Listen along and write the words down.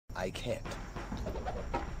I can't.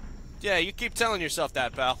 Yeah, you keep telling yourself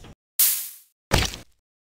that, pal.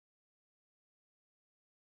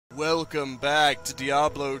 Welcome back to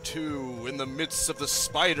Diablo 2 in the midst of the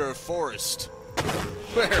spider forest.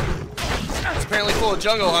 Where it's apparently full of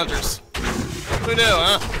jungle hunters. Who knew,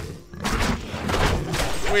 huh?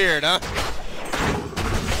 Weird, huh?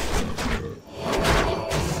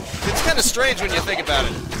 It's kind of strange when you think about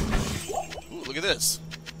it. Ooh, look at this.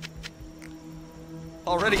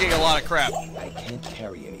 Already getting a lot of crap. I can't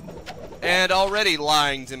carry anymore. And already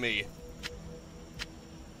lying to me.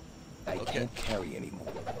 I can't carry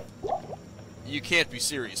anymore. You can't be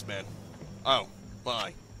serious, man. Oh, well,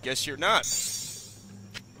 I guess you're not.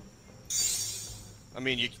 I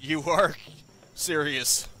mean, you are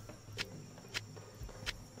serious.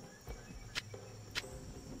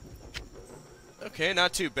 Okay,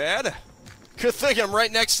 not too bad. Good thing I'm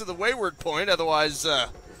right next to the wayward point, otherwise,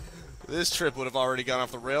 this trip would have already gone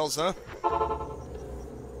off the rails, huh?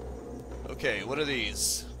 Okay, what are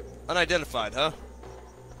these? Unidentified, huh?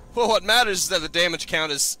 Well, what matters is that the damage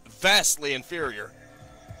count is vastly inferior.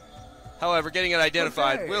 However, getting it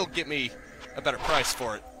identified will get me a better price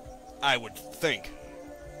for it, I would think.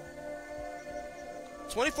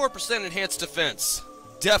 24% enhanced defense.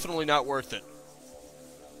 Definitely not worth it.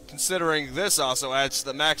 Considering this also adds to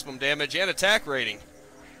the maximum damage and attack rating.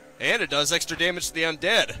 And it does extra damage to the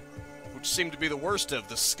undead, which seem to be the worst of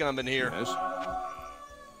the scum in here. Yes.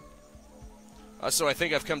 So I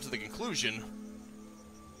think I've come to the conclusion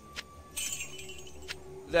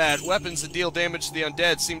that weapons that deal damage to the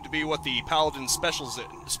undead seem to be what the paladin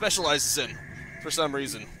specializes in, for some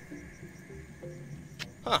reason.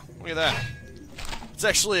 Huh, look at that. It's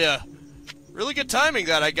actually a really good timing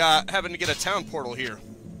that I got having to get a town portal here.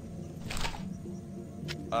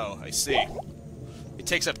 Oh, I see. It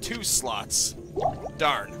takes up 2 slots.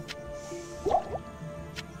 Darn.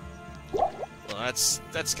 Well, that's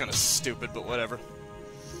kind of stupid, but whatever.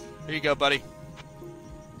 Here you go, buddy.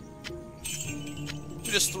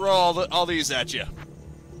 Just throw all these at you.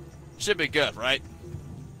 Should be good, right?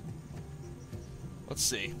 Let's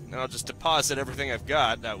see. Now I'll just deposit everything I've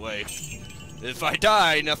got. That way, if I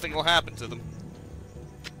die, nothing will happen to them.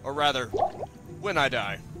 Or rather, when I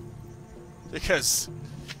die. Because,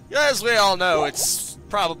 as we all know, it's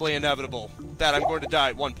probably inevitable that I'm going to die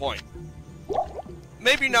at one point.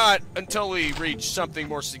 Maybe not until we reach something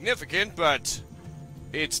more significant, but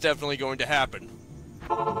it's definitely going to happen.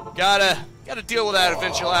 Gotta deal with that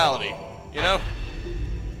eventuality, you know?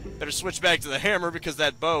 Better switch back to the hammer because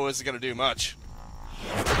that bow isn't gonna do much.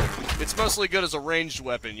 It's mostly good as a ranged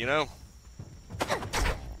weapon, you know?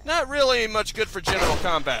 Not really much good for general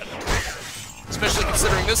combat. Especially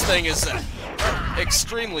considering this thing is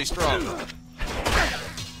extremely strong.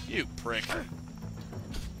 You prick.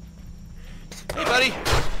 Hey, buddy.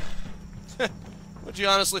 What'd you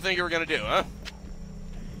honestly think you were gonna do, huh?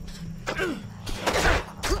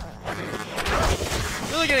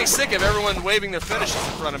 Really getting sick of everyone waving their finishes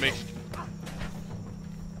in front of me.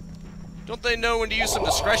 Don't they know when to use some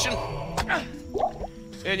discretion?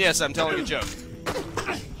 And yes, I'm telling a joke.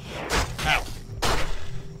 Ow.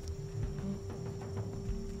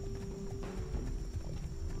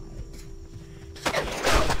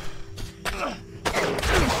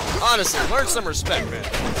 Honestly, learn some respect, man.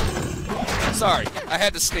 Sorry, I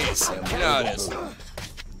had to sneeze. You know how it is.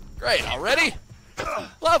 Great, already?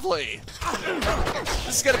 Lovely!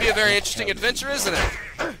 This is gonna be a very interesting adventure, isn't it?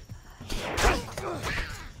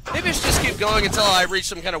 Maybe I should just keep going until I reach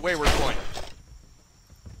some kind of wayward point.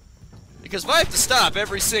 Because if I have to stop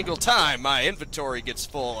every single time my inventory gets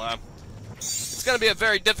full, it's gonna be a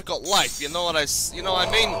very difficult life, you know what I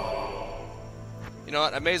mean? You know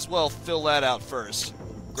what, I may as well fill that out first.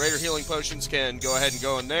 Greater healing potions can go ahead and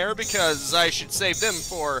go in there, because I should save them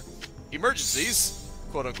for emergencies,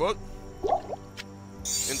 quote-unquote.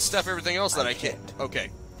 And stuff everything else that I can. Okay,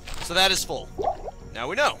 so that is full. Now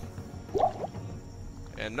we know.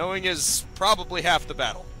 And knowing is probably half the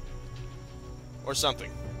battle. Or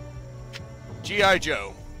something. G.I.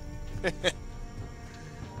 Joe.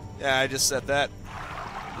 Yeah, I just said that.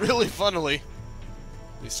 Really funnily.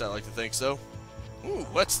 At least I like to think so. Ooh,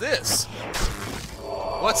 what's this?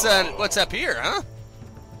 What's up here, huh?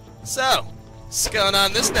 So, what's going on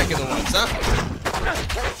in this neck of the woods, huh?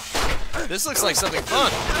 This looks like something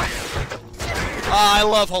fun. Ah, I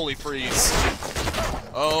love Holy Freeze.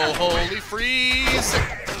 Oh, Holy Freeze!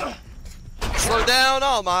 Slow down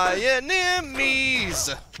all my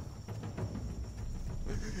enemies!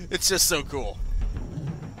 It's just so cool.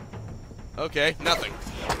 Okay, nothing.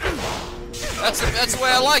 That's the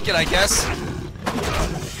way I like it, I guess.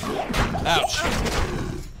 Ouch.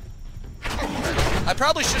 I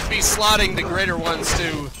probably shouldn't be slotting the greater ones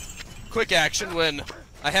to quick action when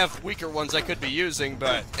I have weaker ones I could be using,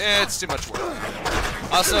 but it's too much work.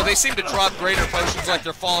 Also, they seem to drop greater potions like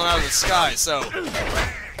they're falling out of the sky, so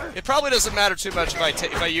it probably doesn't matter too much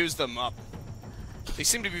if I use them up. They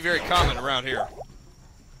seem to be very common around here.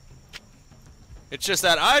 It's just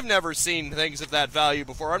that I've never seen things of that value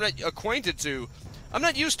before. I'm not acquainted to. I'm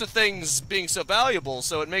not used to things being so valuable,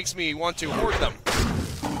 so it makes me want to hoard them.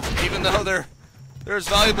 Even though they're as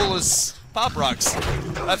valuable as pop rocks.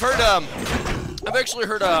 I've actually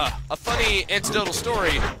heard a funny anecdotal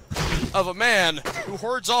story of a man who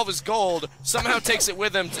hoards all of his gold, somehow takes it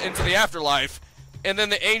with him into the afterlife, and then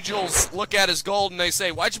the angels look at his gold and they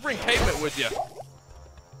say, "Why'd you bring pavement with you?"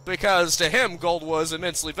 Because to him, gold was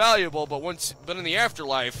immensely valuable, but in the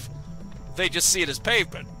afterlife, they just see it as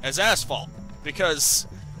pavement, as asphalt, because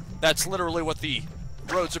that's literally what the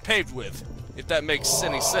roads are paved with, if that makes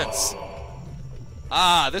any sense.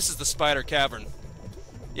 Ah, this is the spider cavern.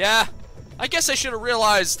 Yeah, I guess I should have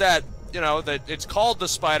realized that, that it's called the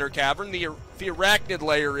spider cavern. The arachnid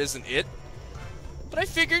layer isn't it. But I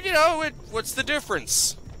figured, what's the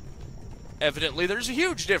difference? Evidently, there's a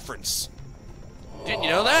huge difference. Didn't you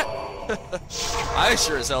know that? I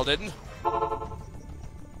sure as hell didn't.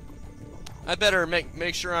 I better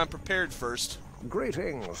make sure I'm prepared first.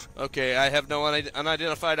 Greetings. Okay, I have no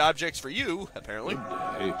unidentified objects for you, apparently.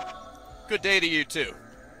 Hey. Good day to you, too.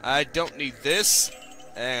 I don't need this,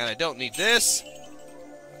 and I don't need this.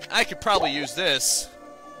 I could probably use this.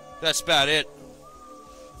 That's about it.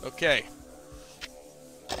 Okay.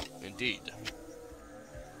 Indeed.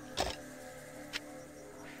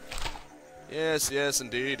 Yes,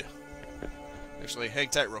 indeed. Actually, hang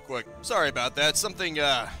tight real quick. Sorry about that. Something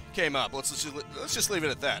came up. Let's just leave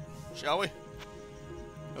it at that, shall we?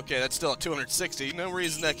 Okay, that's still at 260. No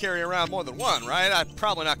reason to carry around more than one, right? I'm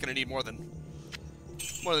probably not going to need more than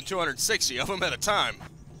 260 of them at a time.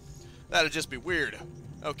 That'd just be weird.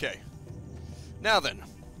 Okay. Now then,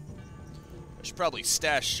 I should probably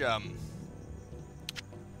stash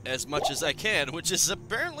as much as I can, which is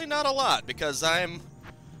apparently not a lot because I am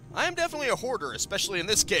definitely a hoarder, especially in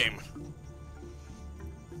this game.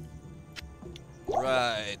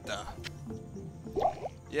 Right.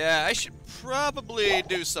 Yeah, I should probably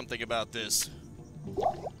do something about this.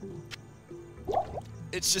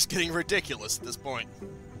 It's just getting ridiculous at this point.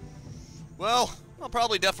 Well, I'll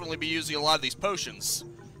probably definitely be using a lot of these potions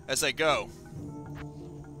as I go.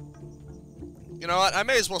 You know what? I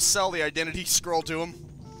may as well sell the identity scroll to him.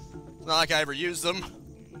 It's not like I ever used them.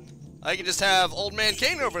 I can just have Old Man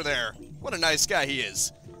Kane over there. What a nice guy he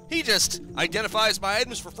is. He just identifies my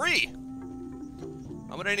items for free.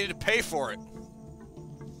 I'm gonna need to pay for it.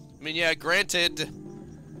 I mean, yeah, granted,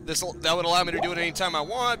 that would allow me to do it anytime I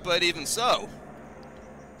want, but even so,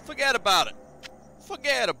 forget about it.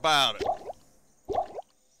 Forget about it.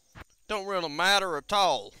 Don't really matter at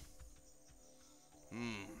all.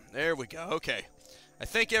 There we go. Okay. I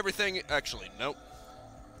think everything... Actually, nope.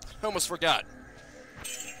 Almost forgot.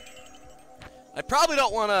 I probably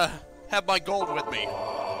don't want to have my gold with me.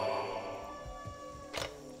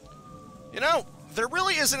 You know, there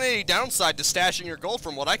really isn't any downside to stashing your gold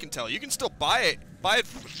from what I can tell. You can still buy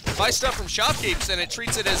stuff from shopkeepers and it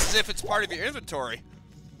treats it as if it's part of your inventory.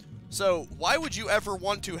 So, why would you ever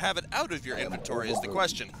want to have it out of your inventory is the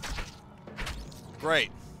question.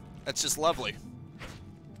 Great. That's just lovely.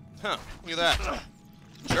 Huh, look at that.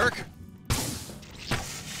 Jerk.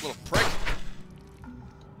 Little prick.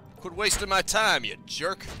 Quit wasting my time, you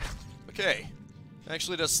jerk. Okay.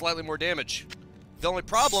 Actually does slightly more damage. The only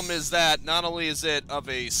problem is that not only is it of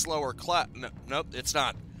a slower class... Nope, it's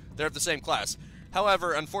not. They're of the same class.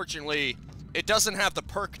 However, unfortunately, it doesn't have the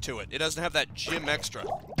perk to it. It doesn't have that gym extra.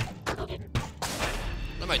 What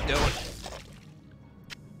am I doing?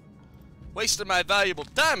 Wasting my valuable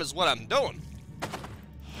time is what I'm doing.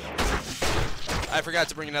 I forgot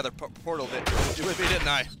to bring another portal with me, didn't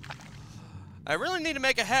I? I really need to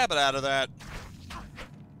make a habit out of that.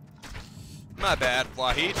 My bad,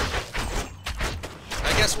 Wahid.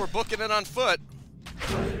 I guess we're booking it on foot.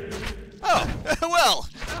 Oh, well,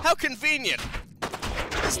 how convenient.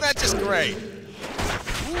 Isn't that just great?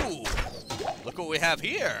 Ooh, look what we have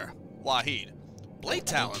here, Wahid. Blade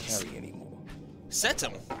talons. Carry anymore. Set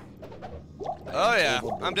them. Oh yeah,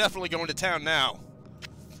 I'm definitely going to town now.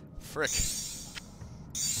 Frick.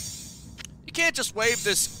 You can't just wave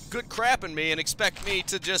this good crap in me and expect me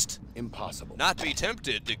to just... Impossible. Not be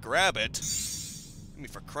tempted to grab it. I mean,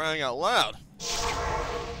 for crying out loud.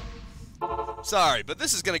 Sorry, but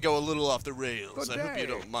this is going to go a little off the rails. I hope you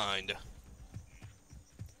don't mind.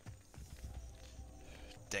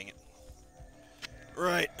 Dang it.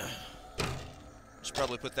 Right. should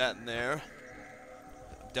probably put that in there.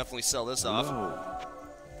 Definitely sell this off.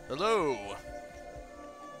 Hello.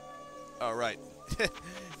 All right.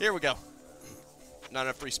 Here we go. Not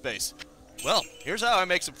enough free space. Well, here's how I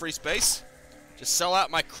make some free space. Just sell out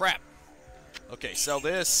my crap. Okay, sell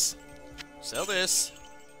this. Sell this.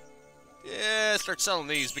 Yeah, start selling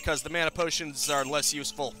these because the mana potions are less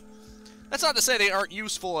useful. That's not to say they aren't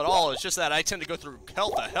useful at all. It's just that I tend to go through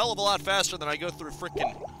health a hell of a lot faster than I go through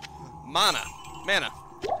frickin' mana.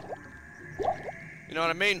 You know what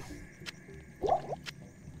I mean?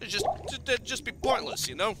 It'd just be pointless,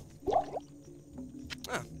 you know?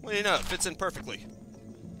 Ah, well, you know, it fits in perfectly.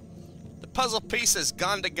 The puzzle piece has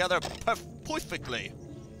gone together perfectly.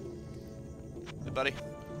 Hey, buddy.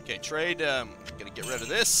 Okay, trade. Gonna get rid of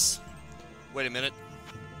this. Wait a minute.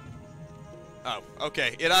 Oh,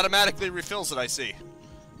 okay. It automatically refills it, I see.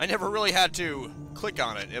 I never really had to click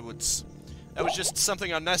on it. That was just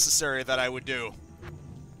something unnecessary that I would do.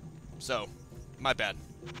 So, my bad.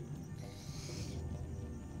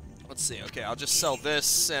 Let's see. Okay, I'll just sell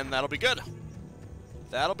this, and that'll be good.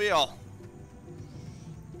 That'll be all.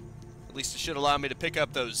 At least it should allow me to pick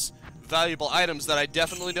up those valuable items that I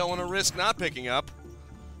definitely don't want to risk not picking up.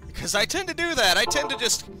 Because I tend to do that. I tend to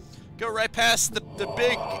just go right past the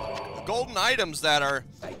big golden items that are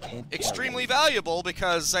extremely valuable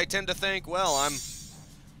because I tend to think, well,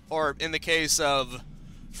 or in the case of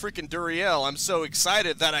freaking Duriel, I'm so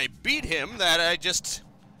excited that I beat him that I just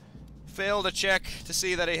fail to check to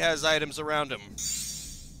see that he has items around him.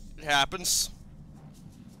 It happens.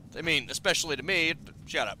 I mean, especially to me, but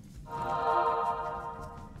shut up.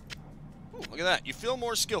 Ooh, look at that. You feel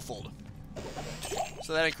more skillful.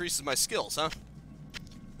 So that increases my skills, huh?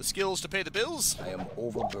 The skills to pay the bills? I am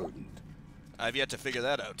overburdened. I've yet to figure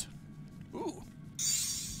that out. Ooh.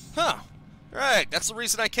 Huh. Right, that's the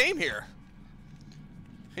reason I came here.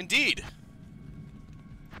 Indeed.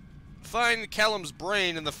 Find Callum's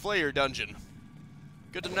brain in the Flayer dungeon.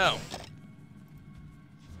 Good to know.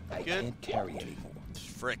 I can't carry anymore.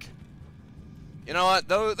 Frick. You know what?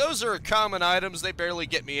 Those are common items. They barely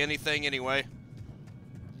get me anything anyway.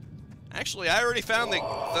 Actually, I already found the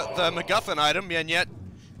MacGuffin item, and yet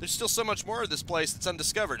there's still so much more of this place that's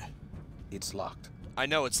undiscovered. It's locked. I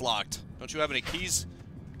know it's locked. Don't you have any keys?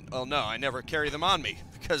 Well, no, I never carry them on me,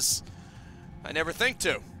 because I never think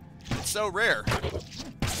to. It's so rare.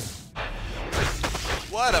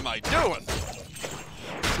 What am I doing?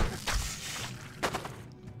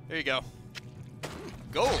 There you go.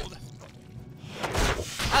 Gold.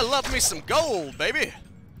 I love me some gold, baby.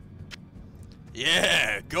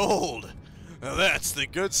 Yeah, gold. Now that's the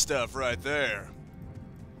good stuff right there.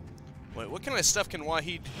 Wait, what kind of stuff can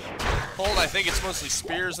Wahid hold? I think it's mostly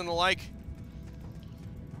spears and the like.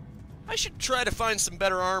 I should try to find some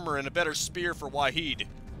better armor and a better spear for Wahid.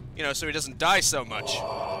 You know, so he doesn't die so much.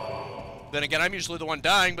 Then again, I'm usually the one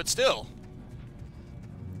dying, but still.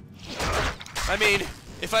 I mean,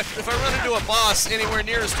 if I run into a boss anywhere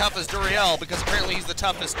near as tough as Duriel, because apparently he's the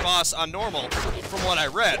toughest boss on normal, from what I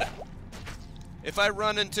read. If I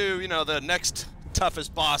run into, you know, the next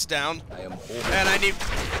toughest boss down, and I need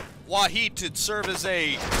Wahid to serve as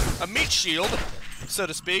a meat shield, so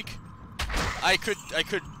to speak, I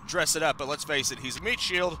could dress it up, but let's face it, he's a meat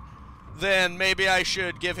shield, then maybe I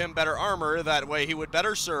should give him better armor, that way he would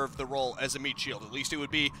better serve the role as a meat shield. At least he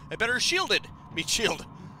would be a better shielded meat shield.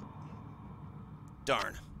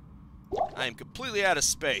 Darn. I am completely out of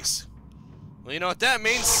space. Well, you know what that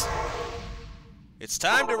means? It's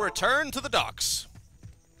time to return to the docks.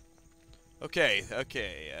 Okay.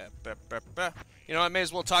 You know, I may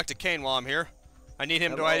as well talk to Kane while I'm here. I need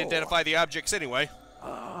him to identify the objects anyway.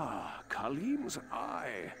 Ah, Khalim's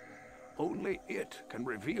eye. Only it can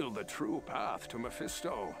reveal the true path to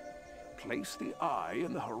Mephisto. Place the eye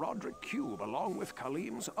in the Herodric cube along with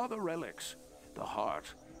Khalim's other relics. The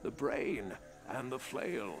heart, the brain, and the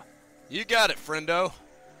flail. You got it, friendo.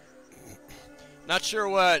 Not sure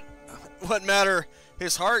what matter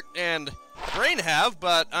his heart and brain have,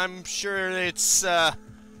 but I'm sure it's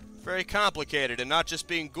very complicated and not just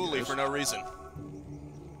being ghouly for no reason.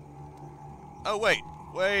 Oh,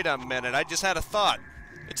 wait a minute. I just had a thought.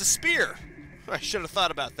 It's a spear. I should have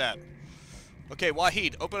thought about that. Okay,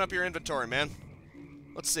 Wahid, open up your inventory, man.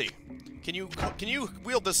 Let's see. Can you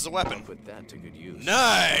wield this as a weapon? Put that to good use.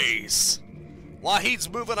 Nice. Wahid's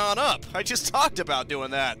moving on up. I just talked about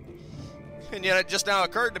doing that. And yet it just now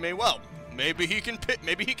occurred to me, well, maybe he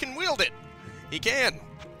can wield it. He can.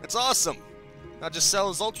 It's awesome. I'll just sell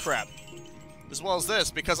his old crap. As well as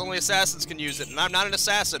this, because only assassins can use it, and I'm not an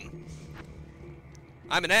assassin.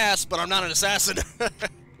 I'm an ass, but I'm not an assassin.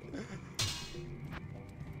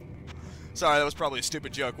 Sorry, that was probably a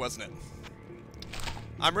stupid joke, wasn't it?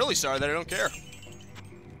 I'm really sorry that I don't care.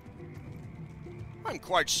 I'm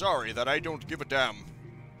quite sorry that I don't give a damn.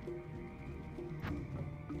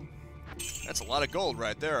 That's a lot of gold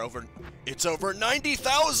right there. It's over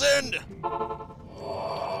 90,000!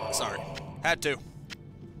 Sorry. Had to.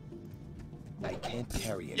 I can't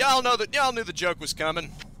carry it. Y'all knew the joke was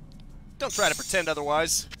coming. Don't try to pretend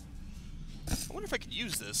otherwise. I wonder if I could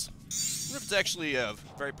use this. I wonder if it's actually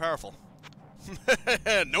very powerful.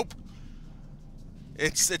 Nope.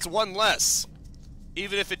 It's one less.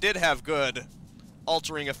 Even if it did have good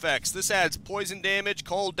altering effects. This adds poison damage,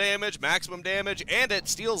 cold damage, maximum damage, and it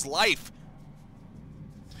steals life.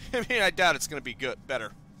 I mean, I doubt it's going to be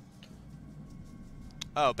better.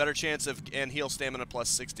 Oh, better chance of and heal stamina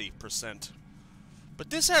plus 60%. But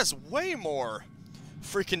this has way more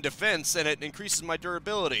freaking defense, and it increases my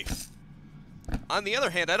durability. On the other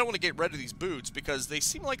hand, I don't want to get rid of these boots because they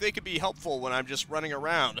seem like they could be helpful when I'm just running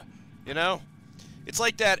around, you know? It's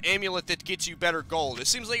like that amulet that gets you better gold. It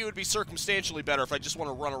seems like it would be circumstantially better if I just want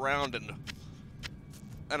to run around and,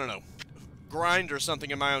 I don't know, grind or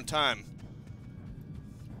something in my own time.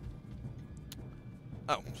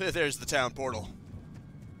 Oh, there's the town portal.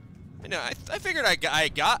 You know, I figured I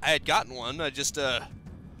had gotten one. I just don't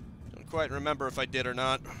quite remember if I did or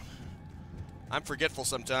not. I'm forgetful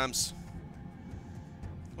sometimes.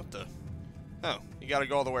 What the? Oh, you gotta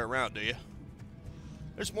go all the way around, do you?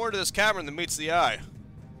 There's more to this cavern than meets the eye.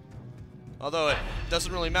 Although it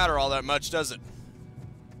doesn't really matter all that much, does it?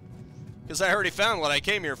 Because I already found what I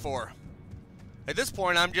came here for. At this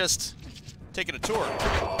point, I'm just taking a tour.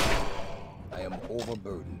 I am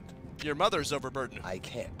overburdened. Your mother's overburdened. I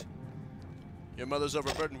can't. Your mother's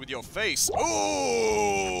overburdened with your face.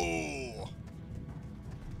 Ooh!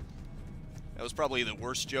 That was probably the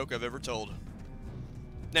worst joke I've ever told.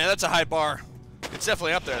 Nah, that's a high bar. It's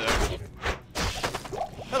definitely up there, though.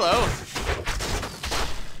 Hello.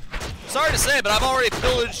 Sorry to say, but I've already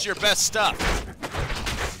pillaged your best stuff.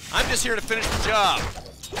 I'm just here to finish the job.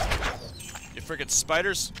 You frickin'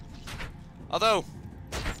 spiders. Although,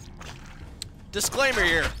 disclaimer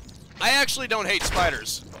here, I actually don't hate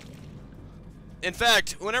spiders. In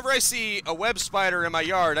fact, whenever I see a web spider in my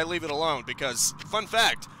yard, I leave it alone because, fun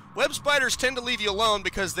fact, web spiders tend to leave you alone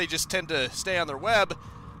because they just tend to stay on their web,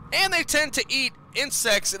 and they tend to eat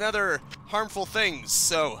insects and other harmful things,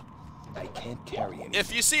 so I can't carry it.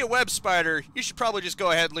 if you see a web spider, you should probably just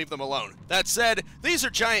go ahead and leave them alone. That said, these are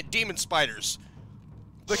giant demon spiders.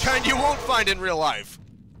 The kind you won't find in real life.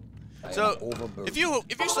 So, if you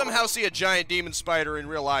somehow see a giant demon spider in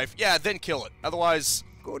real life, yeah, then kill it. Otherwise,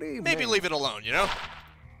 Good evening. maybe leave it alone, you know?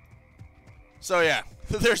 So yeah,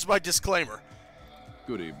 there's my disclaimer.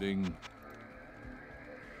 Good evening.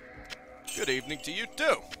 Good evening to you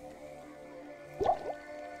too.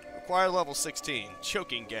 Require level 16.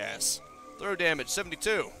 Choking gas. Throw damage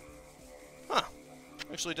 72. Huh.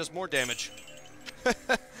 Actually does more damage.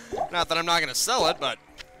 Not that I'm not going to sell it, but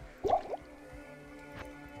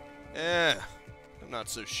I'm not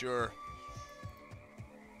so sure.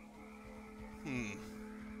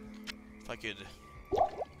 If I could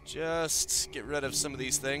just get rid of some of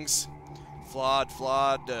these things. Flawed,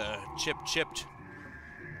 chipped.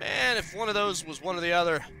 Man, if one of those was one or the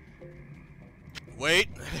other. Wait.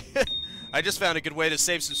 I just found a good way to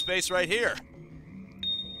save some space right here.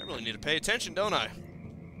 I really need to pay attention, don't I?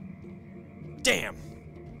 Damn.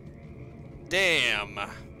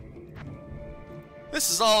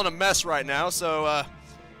 This is all in a mess right now, so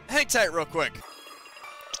hang tight real quick.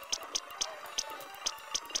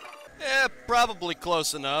 Yeah, probably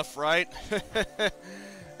close enough, right?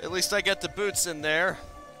 At least I got the boots in there.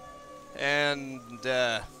 And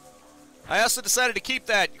I also decided to keep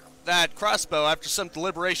that crossbow after some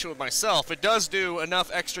deliberation with myself. It does do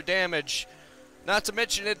enough extra damage. Not to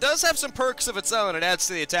mention, it does have some perks of its own. It adds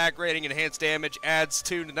to the attack rating, enhanced damage, adds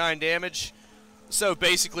 2 to 9 damage. So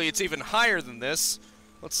basically, it's even higher than this.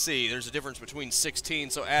 Let's see, there's a difference between 16,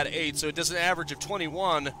 so add 8. So it does an average of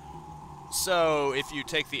 21. So if you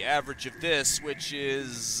take the average of this, which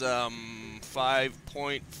is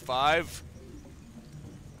 5.5.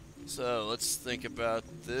 So let's think about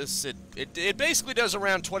this. It basically does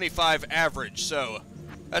around 25 average, so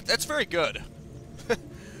that's very good.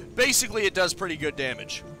 Basically, it does pretty good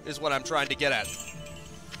damage, is what I'm trying to get at.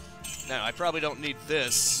 Now, I probably don't need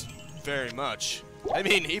this very much. I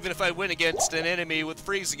mean, even if I went against an enemy with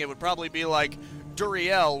freezing, it would probably be like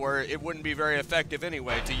Duriel, where it wouldn't be very effective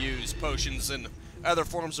anyway to use potions and other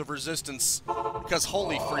forms of resistance, because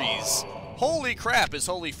Holy Freeze. Holy crap, is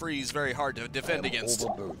Holy Freeze very hard to defend against.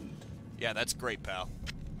 Yeah, that's great, pal.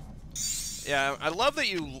 Yeah, I love that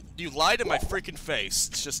you lie to my freaking face.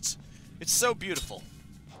 It's just, it's so beautiful.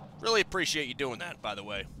 Really appreciate you doing that, by the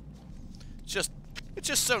way. It's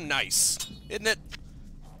just so nice, isn't it?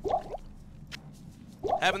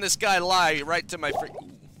 Having this guy lie right to my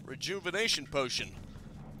rejuvenation potion.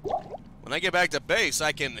 When I get back to base,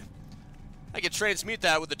 I can transmute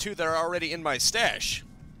that with the 2 that are already in my stash.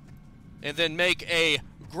 And then make a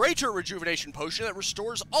greater rejuvenation potion that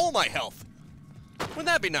restores all my health. Wouldn't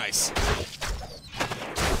that be nice?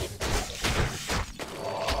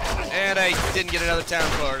 And I didn't get another town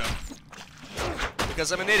portal.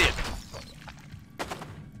 Because I'm an idiot.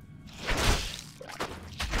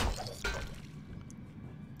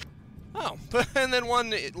 Oh, and then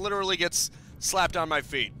one it literally gets slapped on my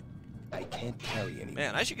feet. I can't carry anymore.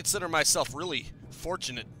 Man, I should consider myself really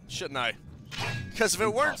fortunate, shouldn't I? Because if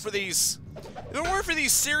it weren't for these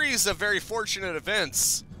series of very fortunate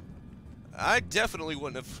events, I definitely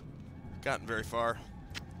wouldn't have gotten very far.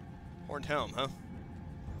 Horned Helm, huh?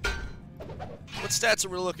 What stats are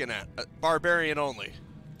we looking at? Barbarian only.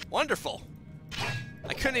 Wonderful.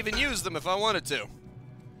 I couldn't even use them if I wanted to.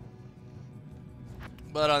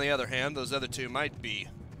 But on the other hand, those other 2 might be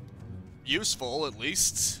useful, at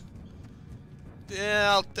least.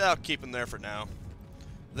 Yeah, I'll keep them there for now.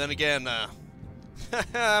 Then again,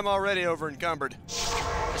 I'm already over encumbered.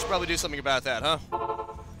 I should probably do something about that, huh?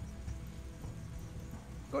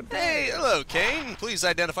 Good Hey, hello, Kane. Please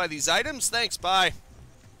identify these items. Thanks, bye.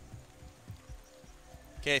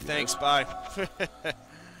 Okay, thanks, bye.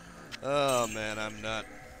 Oh, man,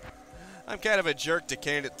 I'm kind of a jerk to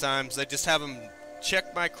Kane at times. I just have him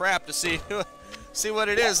check my crap to see what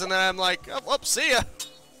it is, and then I'm like, oh, see ya.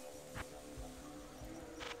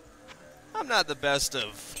 I'm not the best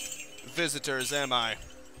of visitors, am I?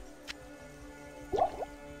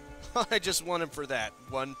 I just want him for that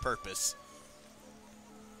one purpose.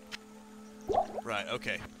 Right,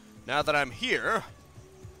 okay. Now that I'm here,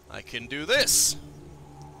 I can do this.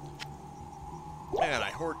 Man, I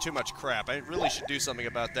hoard too much crap. I really should do something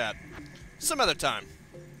about that. Some other time.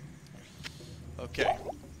 Okay.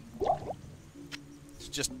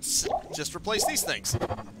 Just replace these things.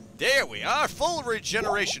 There we are, full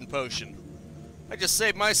regeneration potion. I just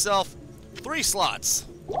saved myself 3 slots.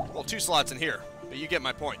 Well, 2 slots in here, but you get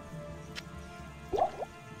my point.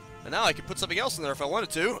 And now I can put something else in there if I wanted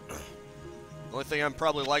to. The only thing I'm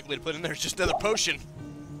probably likely to put in there is just another potion.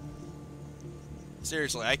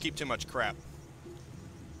 Seriously, I keep too much crap.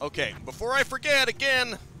 Okay, before I forget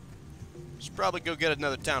again, should probably go get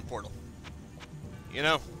another town portal. You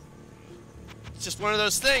know? It's just one of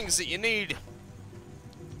those things that you need.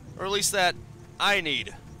 Or at least that I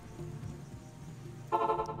need.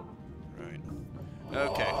 Right.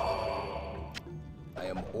 Okay. I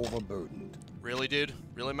am overburdened. Really, dude?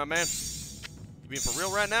 Really, my man? You being for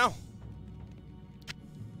real right now?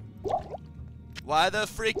 Why the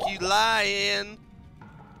frick you lying?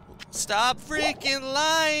 Stop freaking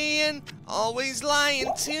lying. Always lying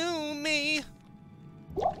to me.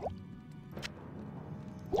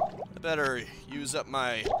 I better use up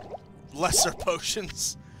my lesser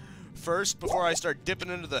potions first before I start dipping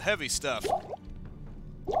into the heavy stuff.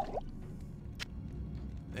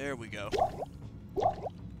 There we go.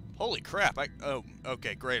 Holy crap, oh,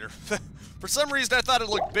 okay, greater. For some reason I thought it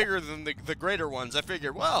looked bigger than the greater ones. I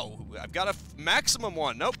figured, whoa, I've got a maximum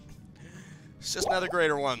one. Nope. It's just another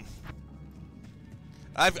greater one.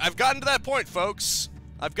 I've gotten to that point, folks.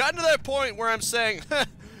 I've gotten to that point where I'm saying,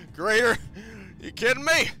 greater, you kidding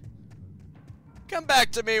me? Come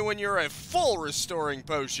back to me when you're a full restoring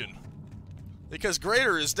potion. Because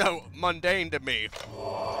greater is no mundane to me.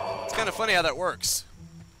 It's kind of funny how that works.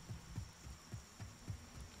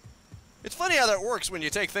 It's funny how that works when you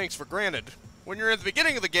take things for granted. When you're at the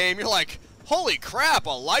beginning of the game, you're like, holy crap,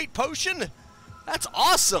 a light potion? That's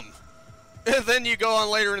awesome. And then you go on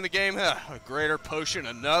later in the game, a greater potion,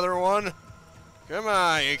 another one? Come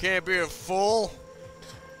on, you can't be a fool.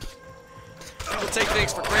 People take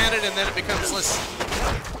things for granted and then it becomes less...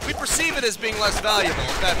 We perceive it as being less valuable,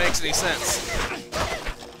 if that makes any sense.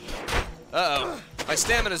 Uh-oh. My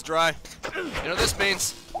stamina's dry. You know what this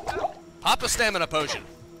means? Pop a stamina potion.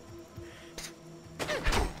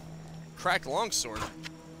 Cracked longsword.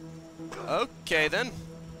 Okay, then.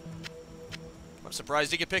 I'm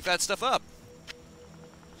surprised you could pick that stuff up.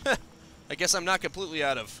 I guess I'm not completely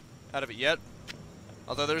out of it yet.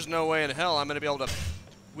 Although there's no way in hell I'm going to be able to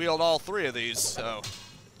wield all 3 of these, so...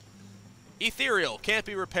 Ethereal, can't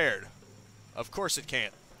be repaired. Of course it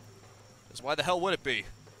can't. Because why the hell would it be?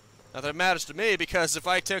 Not that it matters to me, because if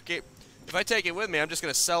I take it with me, I'm just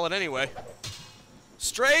going to sell it anyway.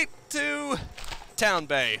 Straight to Town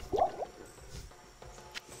Bay.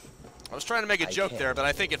 I was trying to make a joke there, but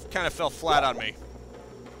I think it kind of fell flat on me.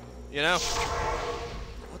 You know?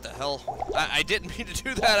 What What the hell? I didn't mean to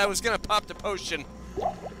do that. I was gonna pop the potion.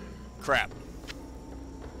 Crap.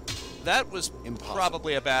 That was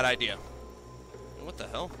probably a bad idea. What the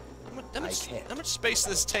hell? How much space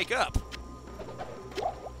does this take up?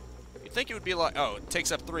 You'd think it would be like... Oh, it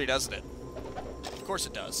takes up 3, doesn't it? Of course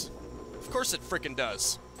it does. Of course it frickin'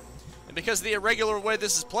 does. And because of the irregular way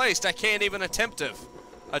this is placed, I can't even attempt to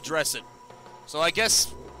address it. So I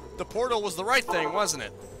guess the portal was the right thing, wasn't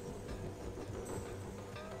it?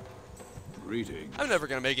 Greetings. I'm never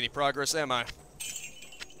gonna make any progress, am I?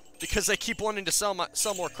 Because they keep wanting to sell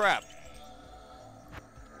more crap.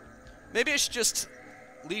 Maybe I should just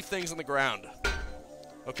leave things on the ground.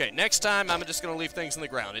 Okay, next time I'm just gonna leave things on the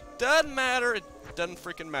ground. It doesn't matter. It doesn't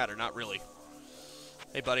freaking matter. Not really.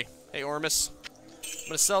 Hey, buddy. Hey, Ormus. I'm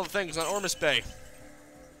gonna sell the things on Ormus Bay.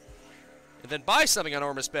 And then buy something on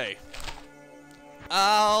Ormus Bay.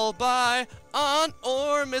 I'll buy on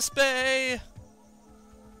Ormus Bay.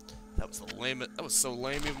 That was the lamest. That was so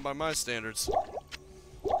lame even by my standards.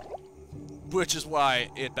 Which is why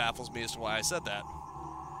it baffles me as to why I said that.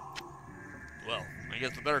 Well, I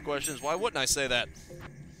guess the better question is, why wouldn't I say that?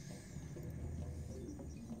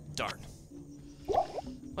 Darn.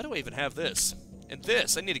 Why do I even have this? And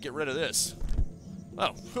this, I need to get rid of this.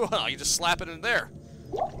 Oh, well, you just slap it in there.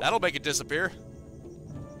 That'll make it disappear.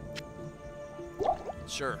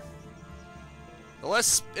 Sure. The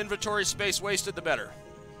less inventory space wasted, the better.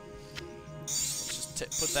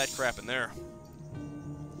 Just put that crap in there.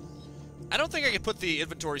 I don't think I could put the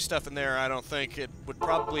inventory stuff in there. I don't think it would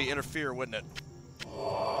probably interfere, wouldn't it?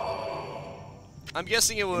 I'm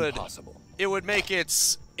guessing it would. Impossible. It would make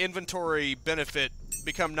its inventory benefit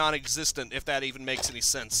become non-existent, if that even makes any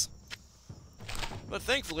sense. But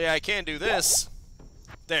thankfully, I can do this.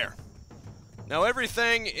 There. Now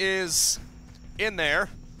everything is in there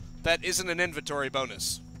that isn't an inventory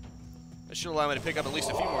bonus. That should allow me to pick up at least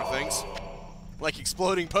a few more things, like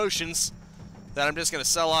exploding potions that I'm just gonna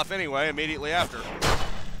sell off anyway immediately after.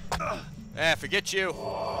 Ah, forget you.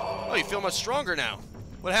 Oh, you feel much stronger now.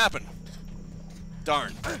 What happened?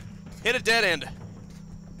 Darn. Hit a dead end.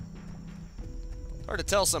 Hard to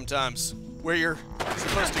tell sometimes where you're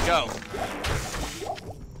supposed to go.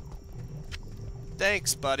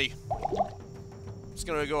 Thanks, buddy. Just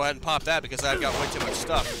gonna go ahead and pop that because I've got way too much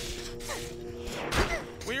stuff.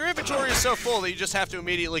 When your inventory is so full that you just have to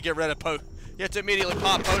immediately get rid of you have to immediately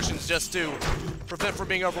pop potions just to prevent from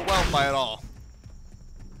being overwhelmed by it all.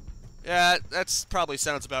 Yeah, that's probably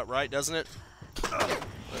sounds about right, doesn't it?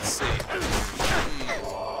 Let's see.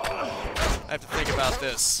 I have to think about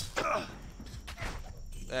this.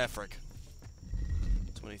 Ah, frick.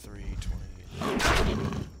 23, 20.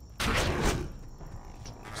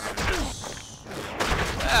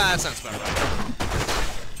 Ah, that sounds about right.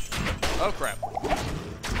 Oh, crap.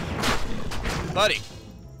 Buddy,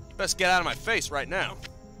 you best get out of my face right now.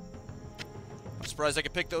 I'm surprised I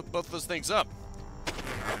could pick both of those things up.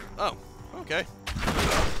 Oh, okay.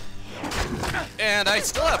 And I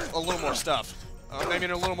still have a little more stuff. Maybe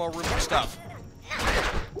a little more room for stuff.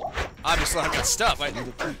 Obviously, I've got stuff.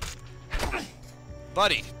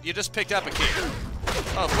 Buddy, you just picked up a key.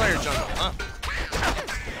 Oh, player jungle, huh?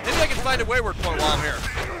 Maybe I can find a wayward point while I'm here.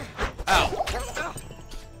 Ow.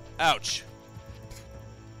 Ouch.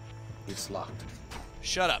 It's locked.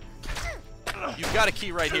 Shut up. You've got a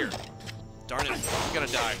key right here. Darn it, I'm gonna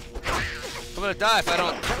die. I'm gonna die if I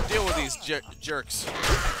don't deal with these jerks.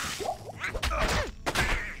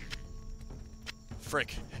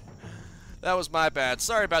 Frick. That was my bad.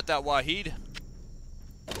 Sorry about that, Wahid.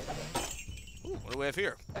 Ooh, what do we have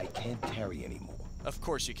here? I can't carry anymore. Of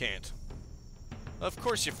course you can't. Of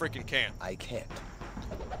course you freaking can't. I can't.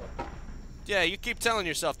 Yeah, you keep telling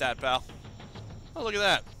yourself that, pal. Oh, look at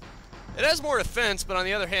that. It has more defense, but on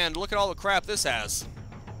the other hand, look at all the crap this has.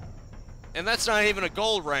 And that's not even a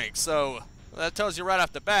gold rank, so that tells you right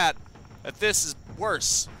off the bat that this is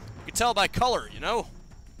worse. You can tell by color, you know?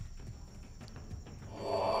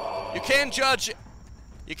 You can judge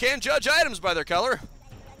items by their color.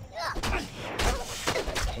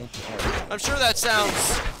 I'm sure that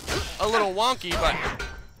sounds a little wonky, but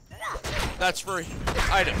that's for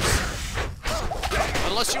items.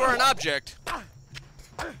 Unless you are an object.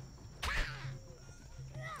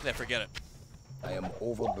 Yeah, forget it. I am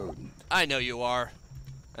overburdened. I know you are.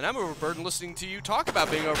 And I'm overburdened listening to you talk about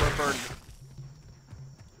being overburdened.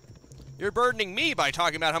 You're burdening me by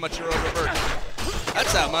talking about how much you're overburdened.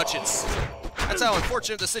 That's how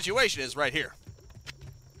unfortunate the situation is right here.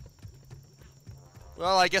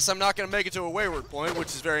 Well, I guess I'm not going to make it to a wayward point, which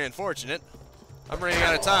is very unfortunate. I'm running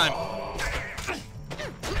out of time.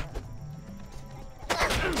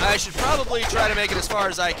 I should probably try to make it as far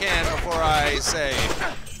as I can before I say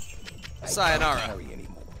Sayonara. Carry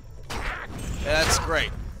anymore. Yeah, that's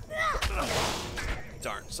great.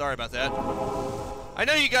 Darn, sorry about that. I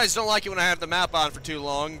know you guys don't like it when I have the map on for too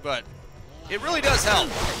long, but it really does help.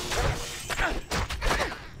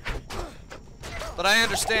 But I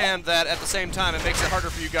understand that at the same time it makes it harder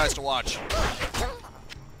for you guys to watch.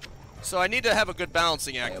 So I need to have a good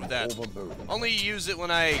balancing act with that. Overburdened. Only use it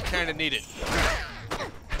when I kind of need it.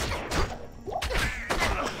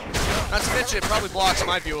 Not to mention it probably blocks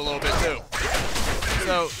my view a little bit too.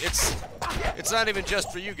 So it's not even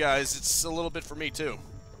just for you guys, it's a little bit for me too.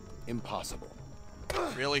 Impossible.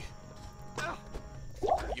 Really?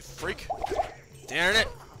 You freak. Darn it.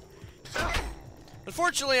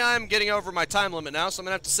 Unfortunately, I'm getting over my time limit now, so I'm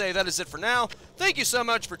going to have to say that is it for now. Thank you so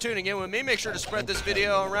much for tuning in with me. Make sure to spread this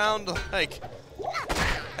video around like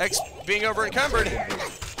X being over encumbered.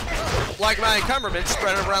 Like my encumberment,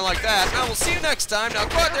 spread it around like that. And I will see you next time. Now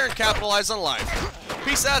go out there and capitalize on life.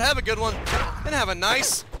 Peace out, have a good one, and have a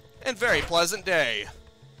nice and very pleasant day.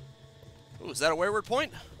 Ooh, is that a wayward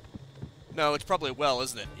point? No, it's probably a well,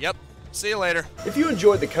 isn't it? Yep. See you later. If you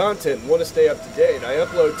enjoyed the content and want to stay up to date, I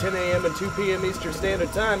upload 10 a.m. and 2 p.m. Eastern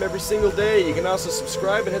Standard Time every single day. You can also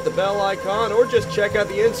subscribe and hit the bell icon, or just check out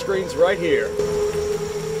the end screens right here.